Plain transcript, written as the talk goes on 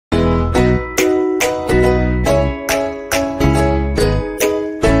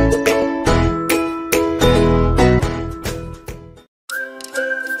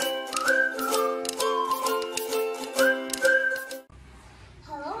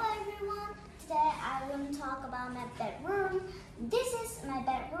talk about my bedroom. This is my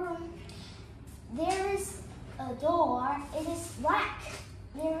bedroom. There is a door. It is black.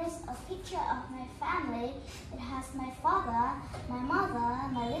 There is a picture of my family. It has my father, my mother,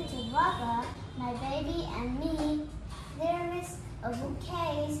 my little brother, my baby and me. There is a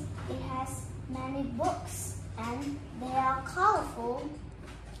bookcase. It has many books and they are colorful.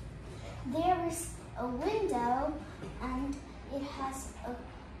 There is a window and it has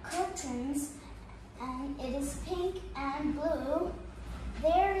curtains and it is pink and blue.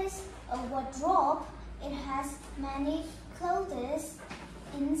 There is a wardrobe. It has many clothes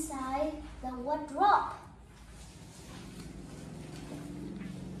inside the wardrobe.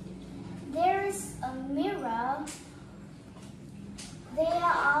 There is a mirror. There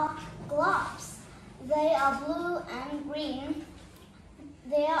are gloves. They are blue and green.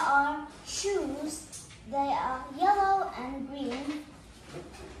 There are shoes. They are yellow and green.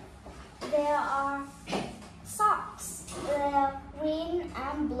 There are socks. They are green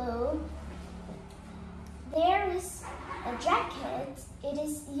and blue. There is a jacket. It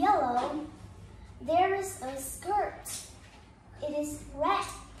is yellow. There is a skirt. It is red.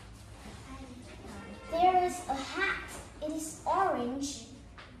 There is a hat. It is orange.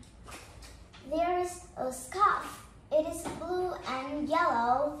 There is a scarf. It is blue and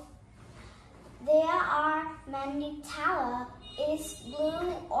yellow. There are many towels. It is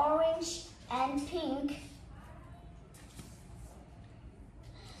blue, orange, and pink.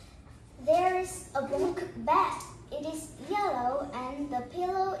 There is a bunk bed. It is yellow and the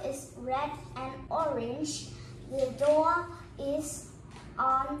pillow is red and orange. The door is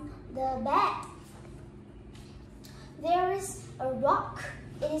on the bed. There is a rock.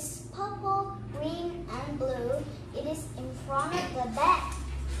 It is purple, green, and blue. It is in front of the bed.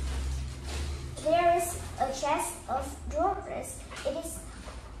 There is a chest of drawers. It is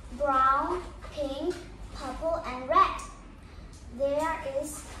brown, pink, purple, and red. There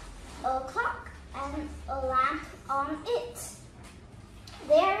is a clock and a lamp on it.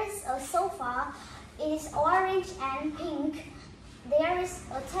 There is a sofa. It is orange and pink. There is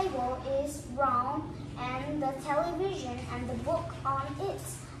a table. It is brown, and the television and the book on it.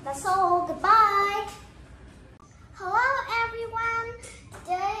 That's all. Goodbye. Hello everyone.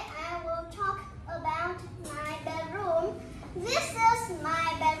 Today I will talk about my bedroom. This is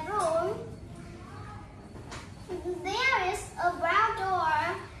my bedroom. There is a brown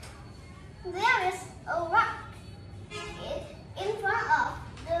door. There is a rock in front of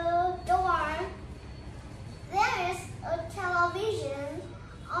the door. There is a television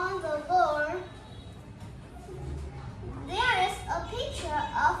on the floor. There is a picture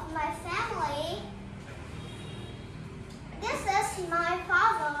of my family. This is my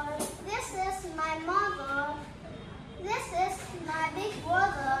father. This is my mother. This is my big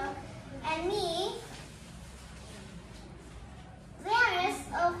brother.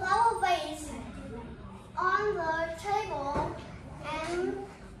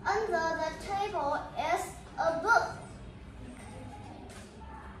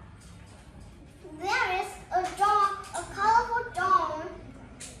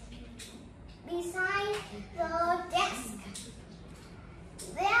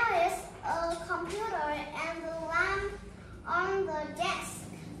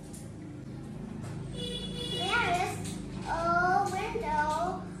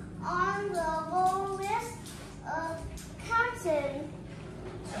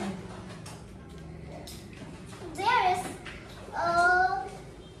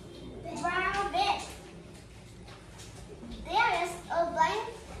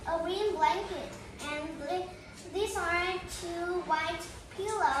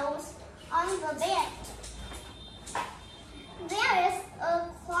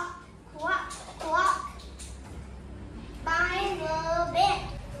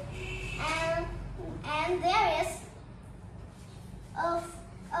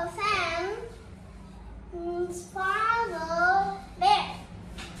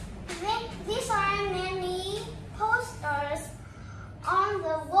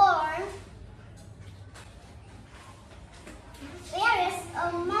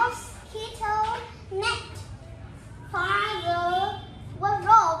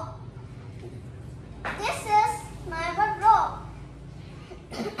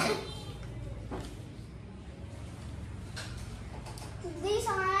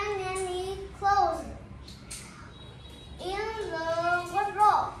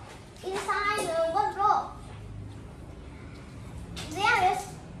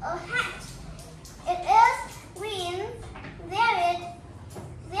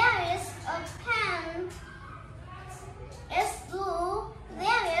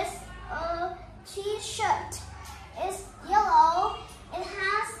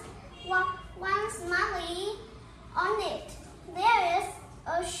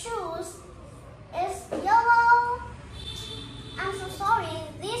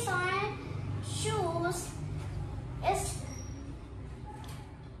 colors. It's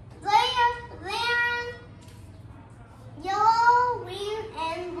there yellow, green,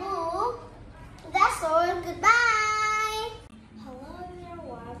 and blue. That's all. Goodbye. Hello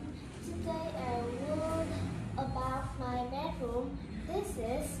everyone. Today I will about my bedroom. This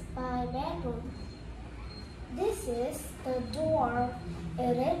is my bedroom. This is the door.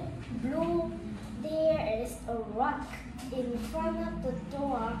 It is blue. There is a rug in front of the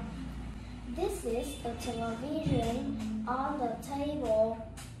door. This is a television on the table.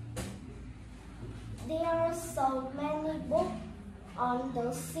 There are so many books on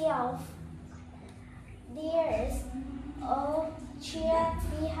the shelf. There is a chair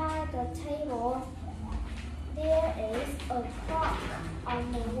behind the table. There is a clock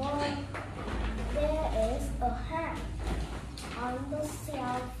on the wall. There is a hat on the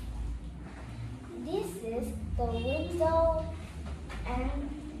shelf. This is the window, and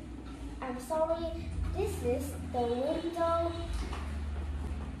this is the window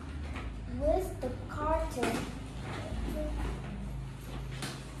with the curtain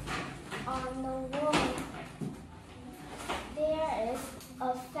on the wall. There is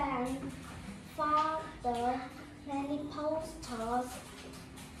a fan for the many posters.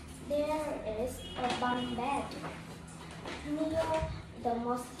 There is a bunk bed near the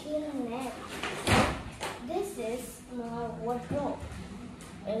mosquito net. This is my wardrobe.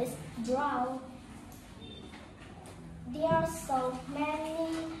 It's brown. There are so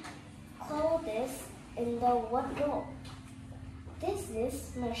many clothes in the wardrobe. This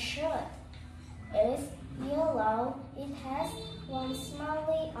is my shirt. It's yellow. It has one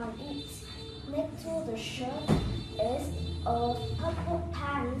smiley on it. Next to the shirt is a purple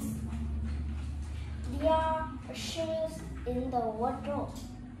pants. There are shoes in the wardrobe.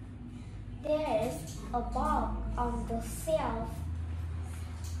 There is a ball on the shelf.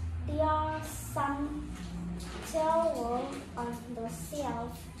 There are some towels on the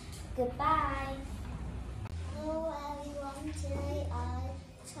shelf. Goodbye. Hello everyone. Today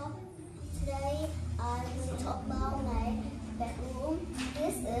I will talk about my bedroom.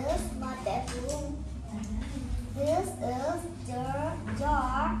 This is my bedroom. This is the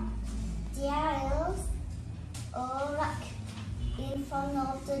door. There is a rack in front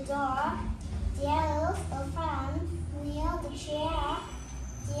of the door. There is a fan near the chair.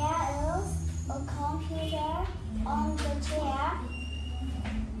 There is a computer on the chair.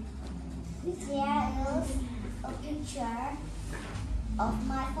 There is a picture of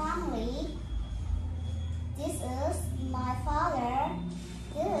my family. This is my father.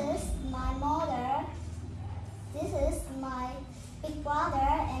 This is my mother. This is my big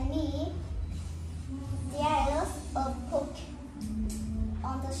brother and me. There is a book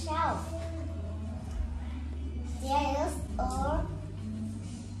on the shelf. There is a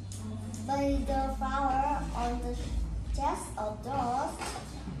baby flower on the chest of drawers.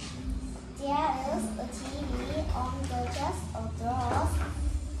 There is a TV on the chest of drawers.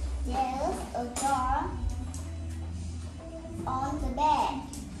 There is a door on the bed.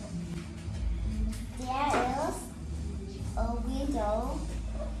 There is a window.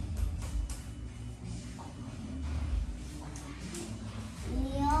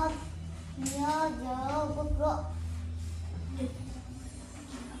 Near the wardrobe.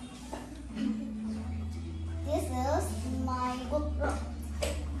 This is my wardrobe.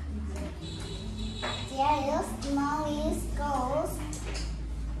 There is mommy clothes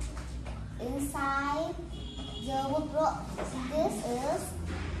inside the wardrobe. This is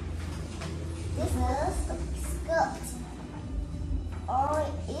a skirt, or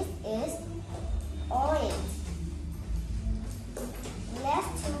it is orange.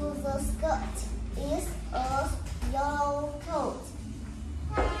 Next to the skirt is a yellow coat,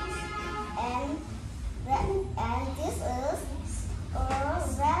 and this is a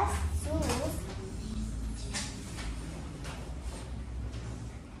red shoes.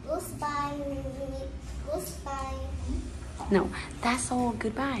 Goodbye. No, that's all.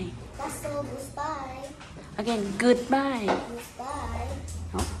 Goodbye. That's all. Goodbye. Again, goodbye. Goodbye.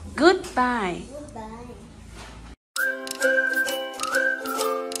 No, goodbye.